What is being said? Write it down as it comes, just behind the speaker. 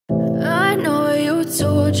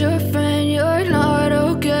told your friend you're not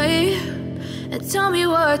okay, and tell me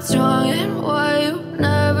what's wrong and why you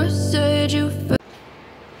never said you felt.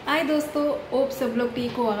 हाय दोस्तों, ओप सब लोग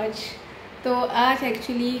ठीक हो। आज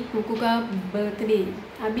एक्चुअली कुकू का बर्थडे।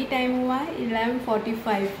 अभी टाइम हुआ है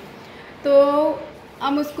 11:45। तो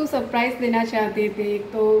हम उसको सरप्राइज़ देना चाहते थे,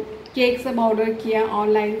 तो केक सब ऑर्डर किया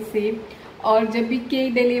ऑनलाइन से, और जब भी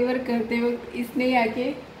केक डिलीवर करते वक्त इसने आके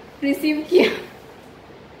रिसीव किया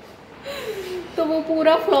तो वो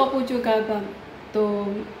पूरा फ्लॉप हो चुका था। तो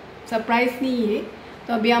सरप्राइज़ नहीं है।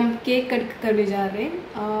 तो अभी हम केक कट करने जा रहे हैं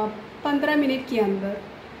 15 मिनट के अंदर।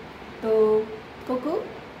 तो कुकू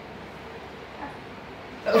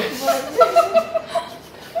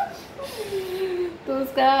तो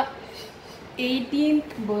उसका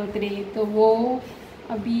 18th बर्थडे, तो वो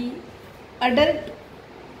अभी अडल्ट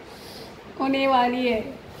होने वाली है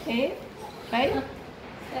राइट?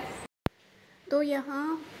 तो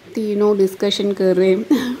यहाँ तीनों डिस्कशन कर रहे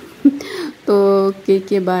हैं तो केक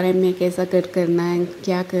के बारे में, कैसा कट करना है,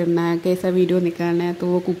 क्या करना है, कैसा वीडियो निकालना है। तो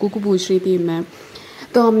वो कुकू को पूछ रही थी मैं।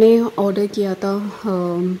 तो हमने ऑर्डर किया था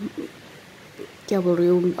क्या बोल रही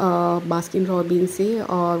हूँ, बास्किन रॉबिन्स से,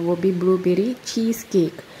 और वो भी ब्लूबेरी चीज़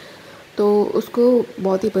केक। तो उसको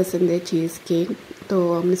बहुत ही पसंद है चीज़ केक,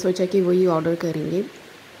 तो हमने सोचा कि वही ऑर्डर करेंगे।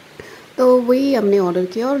 तो वही हमने ऑर्डर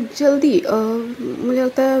किया, और जल्दी मुझे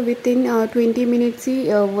लगता है विथिन 20 मिनट्स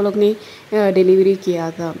ही वो लोग ने डिलीवरी किया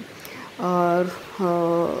था। और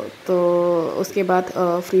तो उसके बाद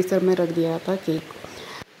फ्रीज़र में रख दिया था केक।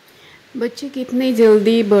 बच्चे कितने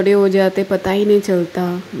जल्दी बड़े हो जाते पता ही नहीं चलता।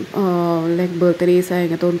 लाइक बर्थडे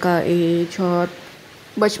आएगा तो उनका एज और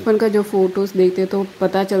बचपन का जो फ़ोटोज़ देखते तो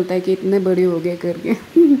पता चलता है कि इतने बड़े हो गए करके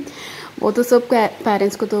वो तो सब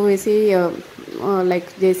पेरेंट्स को तो वैसे ही लाइक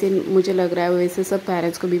जैसे मुझे लग रहा है वैसे सब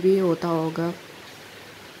पेरेंट्स को भी होता होगा।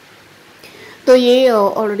 तो ये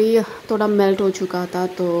ऑलरेडी थोड़ा मेल्ट हो चुका था,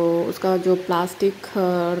 तो उसका जो प्लास्टिक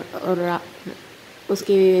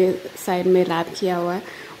उसके साइड में रैप किया हुआ है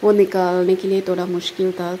वो निकालने के लिए थोड़ा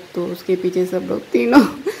मुश्किल था। तो उसके पीछे सब लोग तीनों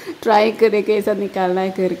ट्राई करे कैसा निकालना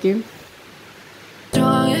है करके।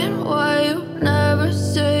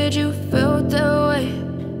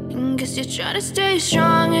 Guess you're trying to stay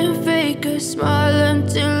strong and fake a smile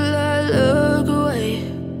until I look away.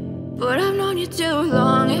 But I've known you too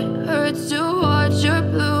long, it hurts to watch your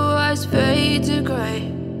blue eyes fade to grey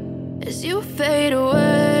as you fade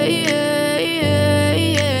away.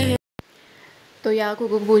 तो यहाँ को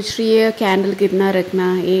पूछ रही है candle कितना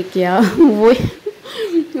रखना है, एक या वो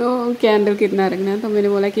कैंडल कितना रखना है। तो मैंने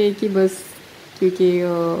बोला कि एक ही बस, क्योंकि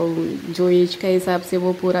जो एज का हिसाब से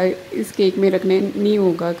वो पूरा इस केक में रखने नहीं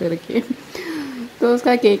होगा करके। तो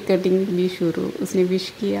उसका केक कटिंग भी शुरू, उसने विश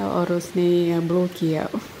किया और उसने ब्लो किया।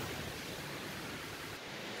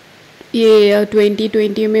 ये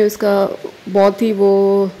 2020 में उसका बहुत ही वो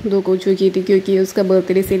दुख हो चुकी थी, क्योंकि उसका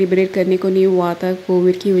बर्थडे सेलिब्रेट करने को नहीं हुआ था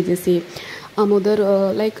कोविड की वजह से। हम उधर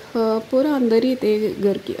लाइक पूरा अंदर ही थे,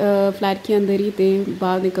 घर की फ्लैट के अंदर ही थे,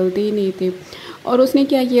 बाहर निकलते ही नहीं थे। और उसने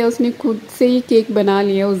क्या किया, उसने खुद से ही केक बना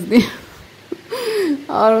लिया उस दिन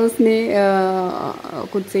और उसने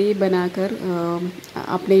खुद से ही बनाकर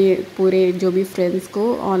अपने पूरे जो भी फ्रेंड्स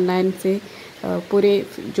को ऑनलाइन से पूरे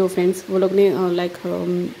जो फ्रेंड्स वो लोग ने लाइक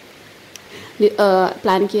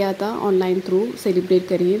प्लान किया था ऑनलाइन थ्रू सेलिब्रेट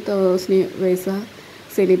करिए, तो उसने वैसा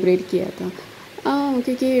सेलिब्रेट किया था।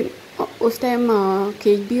 क्योंकि उस टाइम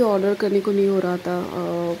केक भी ऑर्डर करने को नहीं हो रहा था,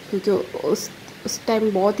 क्योंकि उस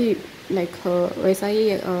टाइम बहुत ही लाइक वैसा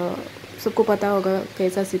ही सबको पता होगा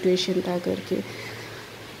कैसा सिचुएशन था करके।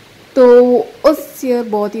 तो उस ईयर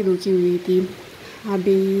बहुत ही दुखी हुई थी।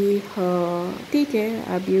 अभी ठीक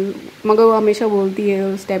है, अभी मगर वो हमेशा बोलती है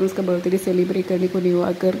उस टाइम उसका बर्थडे सेलिब्रेट करने को नहीं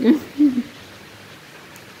हुआ करके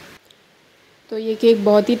तो ये केक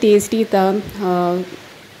बहुत ही टेस्टी था,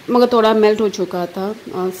 मगर थोड़ा मेल्ट हो चुका था।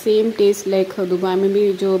 सेम टेस्ट लाइक दुबई में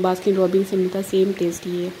भी जो बास्किन रॉबिन्स से मिलता सेम टेस्ट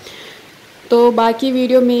ही है। तो बाकी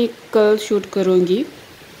वीडियो में कल शूट करूँगी।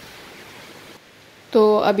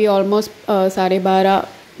 तो अभी ऑलमोस्ट 12:30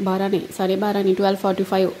 नहीं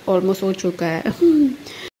 12:45 ऑलमोस्ट हो चुका है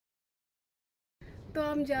तो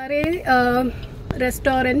हम जा रहे हैं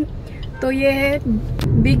रेस्टोरेंट। तो ये है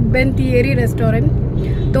बिग बन थियरी रेस्टोरेंट।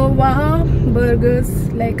 तो वहाँ बर्गर्स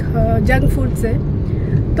लाइक जंक फूड्स है।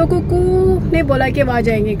 तो कुकू ने बोला कि वहाँ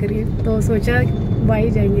जाएंगे करके, तो सोचा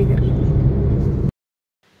वहीं जाएंगे करके।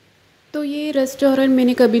 तो ये रेस्टोरेंट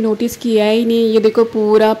मैंने कभी नोटिस किया ही नहीं। ये देखो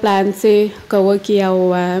पूरा प्लान से कवर किया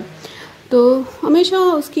हुआ है। तो हमेशा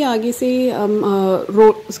उसके आगे से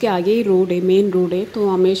रोड, उसके आगे ही रोड है, मेन रोड है। तो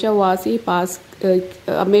हमेशा वहाँ से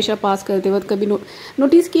हमेशा पास करते वक्त कभी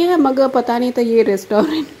नोटिस किया है, मगर पता नहीं था ये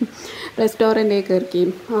रेस्टोरेंट है करके।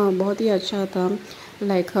 हाँ, बहुत ही अच्छा था।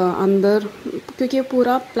 लाइक अंदर, क्योंकि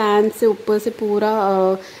पूरा प्लान से ऊपर से पूरा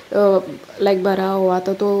लाइक भरा हुआ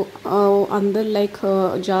था, तो अंदर लाइक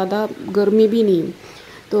ज़्यादा गर्मी भी नहीं।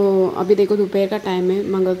 तो अभी देखो दोपहर का टाइम है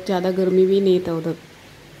मगर ज़्यादा गर्मी भी नहीं था उधर।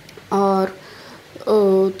 और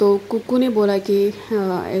तो कुकू ने बोला कि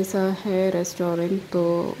ऐसा है रेस्टोरेंट,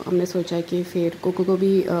 तो हमने सोचा कि फिर कुकू को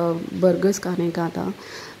भी बर्गर्स खाने का था,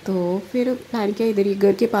 तो फिर प्लान किया इधर ही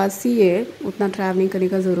घर के पास ही है, उतना ट्रैवलिंग करने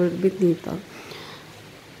का ज़रूरत भी नहीं था।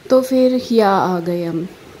 तो फिर यहाँ आ गए हम।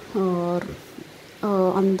 और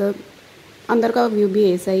अंदर अंदर का व्यू भी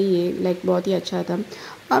ऐसा ही है, लाइक बहुत ही अच्छा था।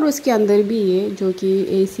 और उसके अंदर भी है जो कि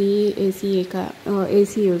एसी का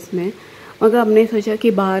एसी है उसमें, मगर हमने सोचा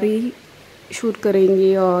कि बाहर ही शूट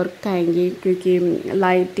करेंगे और खाएंगे, क्योंकि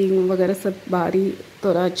लाइटिंग वगैरह सब बाहर ही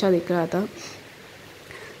थोड़ा अच्छा दिख रहा था,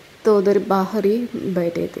 तो उधर बाहर ही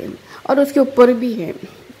बैठे थे। और उसके ऊपर भी है,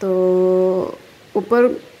 तो ऊपर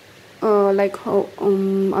लाइक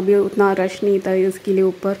अभी उतना रश नहीं था, इसके लिए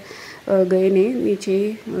ऊपर गए नहीं,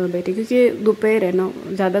 नीचे बैठे, क्योंकि दोपहर है ना,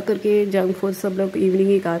 ज़्यादा करके जंक फूड सब लोग इवनिंग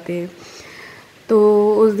ही खाते हैं। तो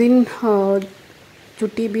उस दिन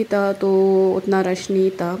छुट्टी भी था, तो उतना रश नहीं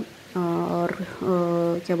था। और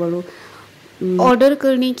क्या बोलूँ, ऑर्डर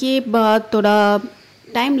करने के बाद थोड़ा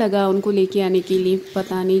टाइम लगा उनको लेके आने के लिए,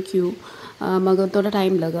 पता नहीं क्यों, मगर थोड़ा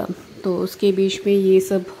टाइम लगा। तो उसके बीच में ये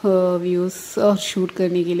सब व्यूज़ और शूट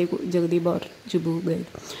करने के लिए जल्दी और जुबू गए।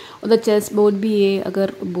 उधर चेस बोर्ड भी है,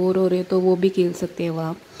 अगर बोर हो रहे तो वो भी खेल सकते हैं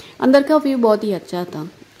वहाँ। अंदर का व्यू बहुत ही अच्छा था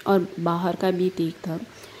और बाहर का भी ठीक था।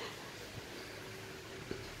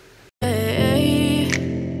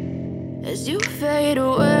 As you fade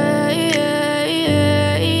away,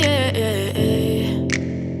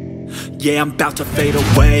 yeah, I'm about to fade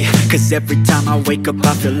away, 'cause every time I wake up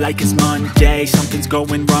I feel like it's Monday. Something's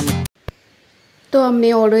going wrong with... तो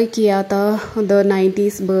हमने ऑर्डर किया था द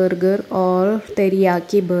 90s बर्गर और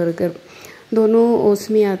तेरियाकी बर्गर, दोनों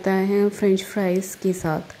उसमें आता है French fries के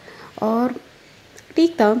साथ, और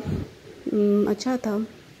ठीक था, अच्छा था।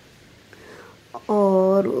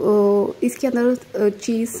 और इसके अंदर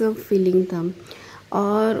चीज़ फिलिंग था।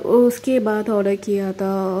 और उसके बाद ऑर्डर किया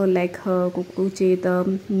था लाइक कुकू चाहिए था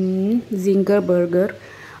जिंगर बर्गर,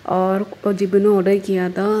 और जिब ने ऑर्डर किया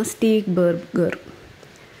था स्टीक बर्गर।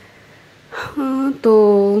 हाँ, तो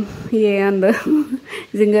ये अंदर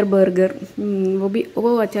जिंगर बर्गर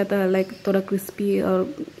वो अच्छा था, लाइक थोड़ा क्रिस्पी,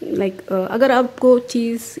 और लाइक अगर आपको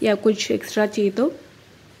चीज़ या कुछ एक्स्ट्रा चाहिए तो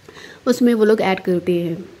उसमें वो लोग ऐड करते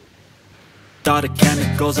हैं। All the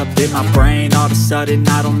chemicals up in my brain, all of a sudden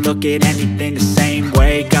I don't look at anything the same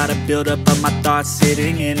way. Got a build up of my thoughts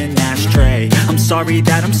sitting in an ashtray. I'm sorry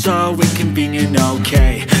that I'm so inconvenient,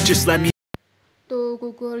 okay, just let me... तो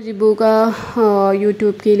कुकू और जिब्बू का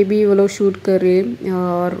YouTube के लिए भी वो लोग shoot कर रहे हैं,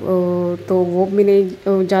 और तो वो मैंने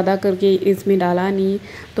ज़्यादा करके इसमें डाला नहीं।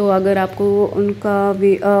 तो अगर आपको उनका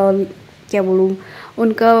क्या बोलूँ,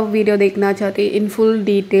 उनका वीडियो देखना चाहते इन फुल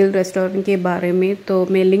डिटेल रेस्टोरेंट के बारे में, तो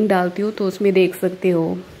मैं लिंक डालती हूँ, तो उसमें देख सकते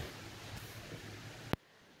हो।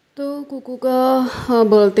 तो कुकू का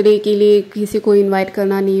बर्थडे के लिए किसी को इनवाइट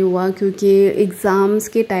करना नहीं हुआ, क्योंकि एग्ज़ाम्स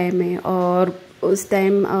के टाइम है, और उस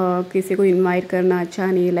टाइम किसी को इनवाइट करना अच्छा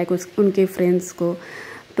नहीं, लाइक उनके फ्रेंड्स को।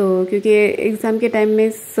 तो क्योंकि एग्ज़ाम के टाइम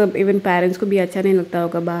में सब इवन पेरेंट्स को भी अच्छा नहीं लगता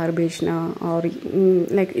होगा बाहर भेजना, और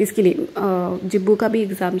लाइक इसके लिए जिब्बू का भी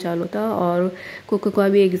एग्ज़ाम चालू था और कुकू का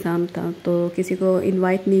भी एग्ज़ाम था, तो किसी को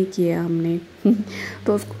इनवाइट नहीं किया हमने।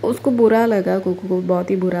 तो उसको बुरा लगा, कुकू को बहुत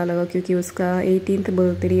ही बुरा लगा, क्योंकि उसका 18th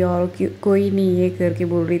बर्थडे और कोई नहीं है करके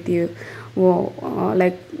बोल रही थी वो,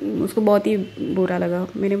 लाइक उसको बहुत ही बुरा लगा।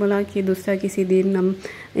 मैंने बोला कि दूसरा किसी दिन हम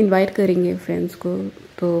इनवाइट करेंगे फ्रेंड्स को,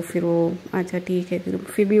 तो फिर वो अच्छा ठीक है,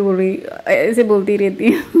 फिर भी बोल रही, ऐसे बोलती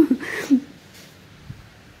रहती है।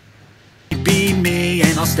 Be me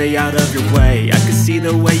and I'll stay out of your way. I can see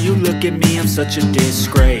the way you look at me, I'm such a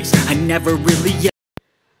disgrace. I never really...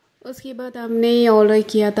 उसके बाद हमने ऑर्डर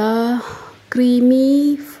किया था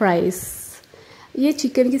क्रीमी फ्राइज़, ये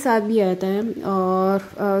चिकन के साथ भी आता है और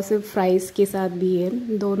सिर्फ फ्राइज़ के साथ भी है,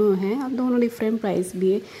 दोनों हैं। अब दोनों डिफरेंट प्राइस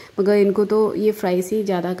भी है, मगर इनको तो ये फ्राइज़ ही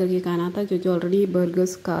ज़्यादा करके खाना था, क्योंकि ऑलरेडी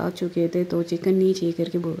बर्गर्स खा चुके थे, तो चिकन नहीं चाहिए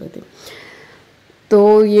करके बोल रहे थे।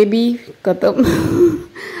 तो ये भी ख़त्म।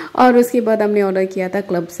 और उसके बाद हमने ऑर्डर किया था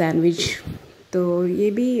क्लब सैंडविच, तो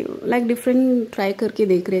ये भी लाइक डिफरेंट ट्राई करके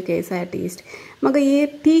देख रहे कैसा है टेस्ट, मगर ये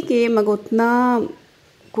ठीक है, मगर उतना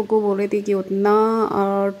कुकू बोल रहे थे कि उतना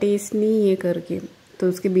टेस्ट नहीं है करके। तो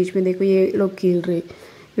उसके बीच में देखो ये लोग खेल रहे,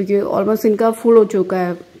 क्योंकि ऑलमोस्ट इनका फुल हो चुका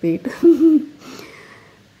है पेट।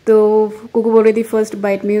 तो कुकू बोल रही थी फर्स्ट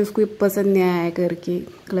बाइट में उसको पसंद नहीं आया करके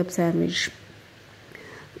क्लब सैंडविच।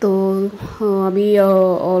 तो अभी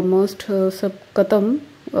ऑलमोस्ट सब ख़त्म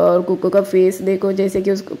और कुक्कू का फेस देखो, जैसे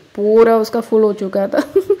कि उसको पूरा उसका फुल हो चुका था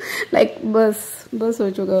लाइक बस हो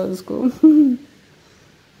चुका उसको।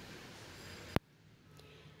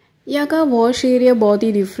 यहाँ का वॉश एरिया बहुत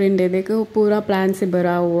ही डिफरेंट है, देखो पूरा प्लांट से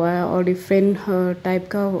भरा हुआ है और डिफरेंट टाइप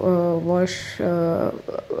का वॉश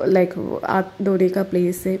लाइक हाथ धोने का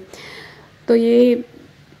प्लेस है। तो ये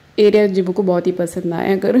एरिया जिबू को बहुत ही पसंद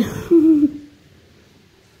आया कर।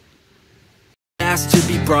 To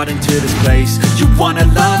be brought into this place. You wanna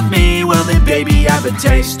love me? Well then baby I have a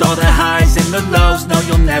taste. All the highs and the lows, no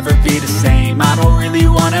you'll never be the same. I don't really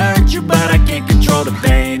wanna hurt you but I can't control the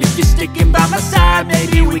pain. If you're sticking by my side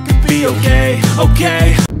maybe we could be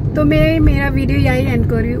okay. तो मैं मेरा video यही and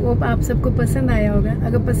कर रही हूँ। Hope आप सबको पसंद आया होगा।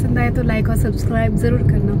 अगर पसंद आया तो लाइक और सब्सक्राइब ज़रूर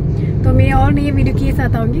करना। तो मैं और नई वीडियो के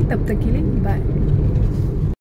साथ आऊँगी, तब तक के लिए बाय।